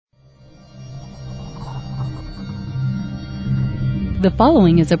The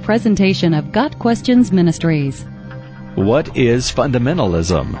following is a presentation of Got Questions Ministries. What is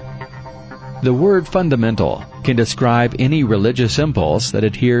fundamentalism? The word fundamental can describe any religious impulse that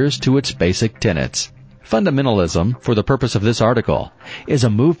adheres to its basic tenets. Fundamentalism, for the purpose of this article, is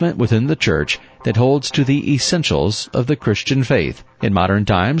a movement within the church that holds to the essentials of the Christian faith. In modern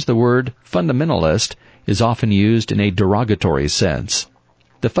times, the word fundamentalist is often used in a derogatory sense.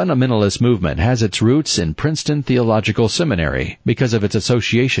 The fundamentalist movement has its roots in Princeton Theological Seminary because of its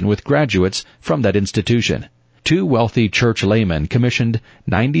association with graduates from that institution. Two wealthy church laymen commissioned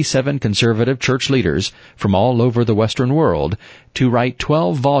 97 conservative church leaders from all over the Western world to write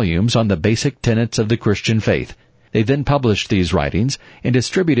 12 volumes on the basic tenets of the Christian faith. They then published these writings and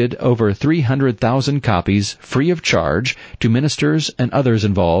distributed over 300,000 copies free of charge to ministers and others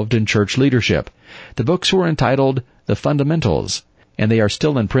involved in church leadership. The books were entitled The Fundamentals, and they are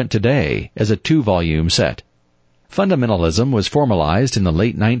still in print today as a 2-volume set. Fundamentalism was formalized in the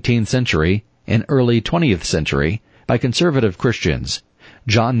late 19th century and early 20th century by conservative Christians,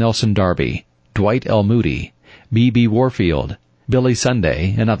 John Nelson Darby, Dwight L. Moody, B.B. Warfield, Billy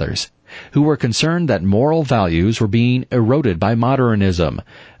Sunday, and others, who were concerned that moral values were being eroded by modernism,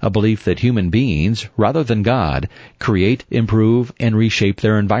 a belief that human beings, rather than God, create, improve, and reshape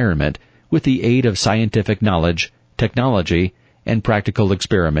their environment with the aid of scientific knowledge, technology, and practical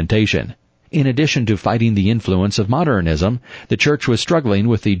experimentation. In addition to fighting the influence of modernism, the church was struggling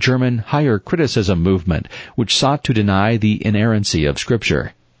with the German higher criticism movement, which sought to deny the inerrancy of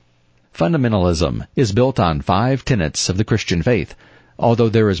Scripture. Fundamentalism is built on 5 tenets of the Christian faith, although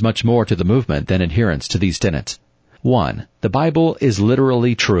there is much more to the movement than adherence to these tenets. 1. The Bible is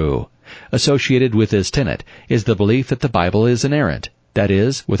literally true. Associated with this tenet is the belief that the Bible is inerrant, that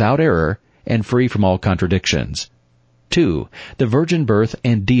is, without error, and free from all contradictions. 2. The virgin birth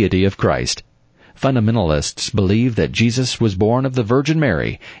and deity of Christ. Fundamentalists believe that Jesus was born of the Virgin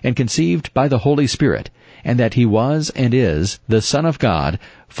Mary and conceived by the Holy Spirit, and that he was and is the Son of God,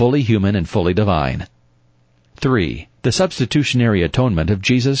 fully human and fully divine. 3. The substitutionary atonement of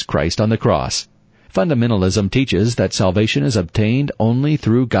Jesus Christ on the cross. Fundamentalism teaches that salvation is obtained only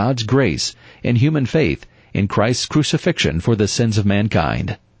through God's grace and human faith in Christ's crucifixion for the sins of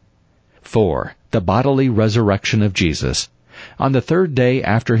mankind. 4. The bodily resurrection of Jesus. On the 3rd day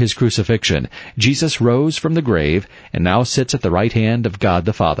after his crucifixion, Jesus rose from the grave and now sits at the right hand of God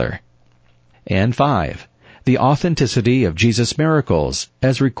the Father. And 5. The authenticity of Jesus' miracles,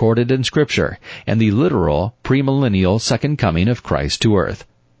 as recorded in Scripture, and the literal, premillennial second coming of Christ to earth.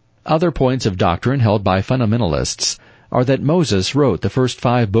 Other points of doctrine held by fundamentalists are that Moses wrote the first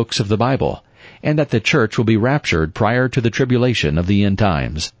 5 books of the Bible, and that the church will be raptured prior to the tribulation of the end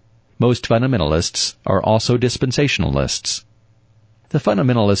times. Most fundamentalists are also dispensationalists. The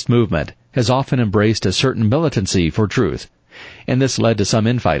fundamentalist movement has often embraced a certain militancy for truth, and this led to some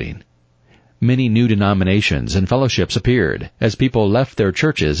infighting. Many new denominations and fellowships appeared as people left their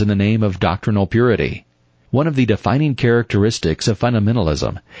churches in the name of doctrinal purity. One of the defining characteristics of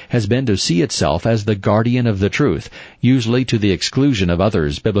fundamentalism has been to see itself as the guardian of the truth, usually to the exclusion of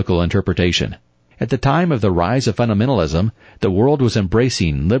others' biblical interpretation. At the time of the rise of fundamentalism, the world was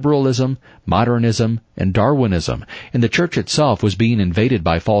embracing liberalism, modernism, and Darwinism, and the church itself was being invaded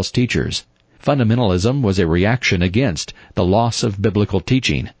by false teachers. Fundamentalism was a reaction against the loss of biblical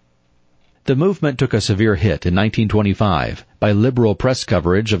teaching. The movement took a severe hit in 1925 by liberal press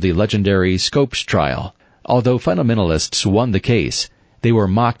coverage of the legendary Scopes trial. Although fundamentalists won the case, they were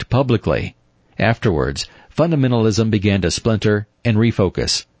mocked publicly. Afterwards, fundamentalism began to splinter and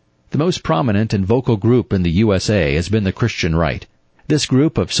refocus. The most prominent and vocal group in the USA has been the Christian right. This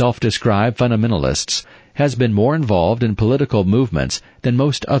group of self-described fundamentalists has been more involved in political movements than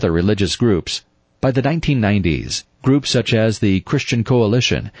most other religious groups. By the 1990s, groups such as the Christian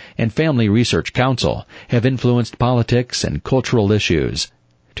Coalition and Family Research Council have influenced politics and cultural issues.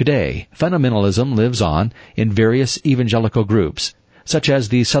 Today, fundamentalism lives on in various evangelical groups, such as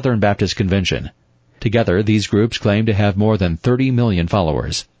the Southern Baptist Convention. Together, these groups claim to have more than 30 million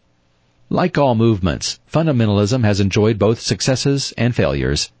followers. Like all movements, fundamentalism has enjoyed both successes and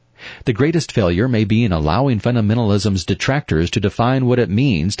failures. The greatest failure may be in allowing fundamentalism's detractors to define what it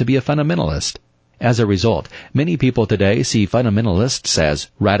means to be a fundamentalist. As a result, many people today see fundamentalists as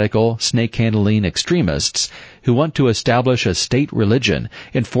radical, snake-handling extremists who want to establish a state religion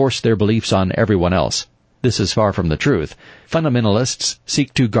and force their beliefs on everyone else. This is far from the truth. Fundamentalists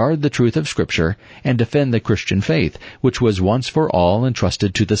seek to guard the truth of Scripture and defend the Christian faith, which was once for all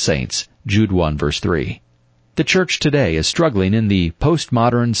entrusted to the saints. Jude 1, verse 3. The church today is struggling in the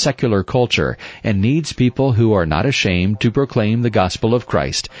postmodern secular culture and needs people who are not ashamed to proclaim the gospel of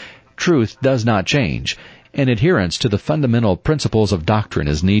Christ. Truth does not change, and adherence to the fundamental principles of doctrine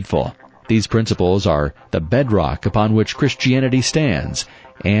is needful. These principles are the bedrock upon which Christianity stands,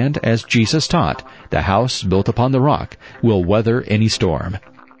 and, as Jesus taught, the house built upon the rock will weather any storm.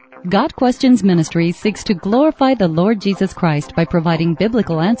 Got Questions Ministry seeks to glorify the Lord Jesus Christ by providing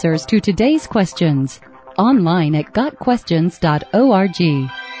biblical answers to today's questions. Online at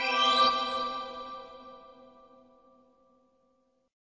gotquestions.org.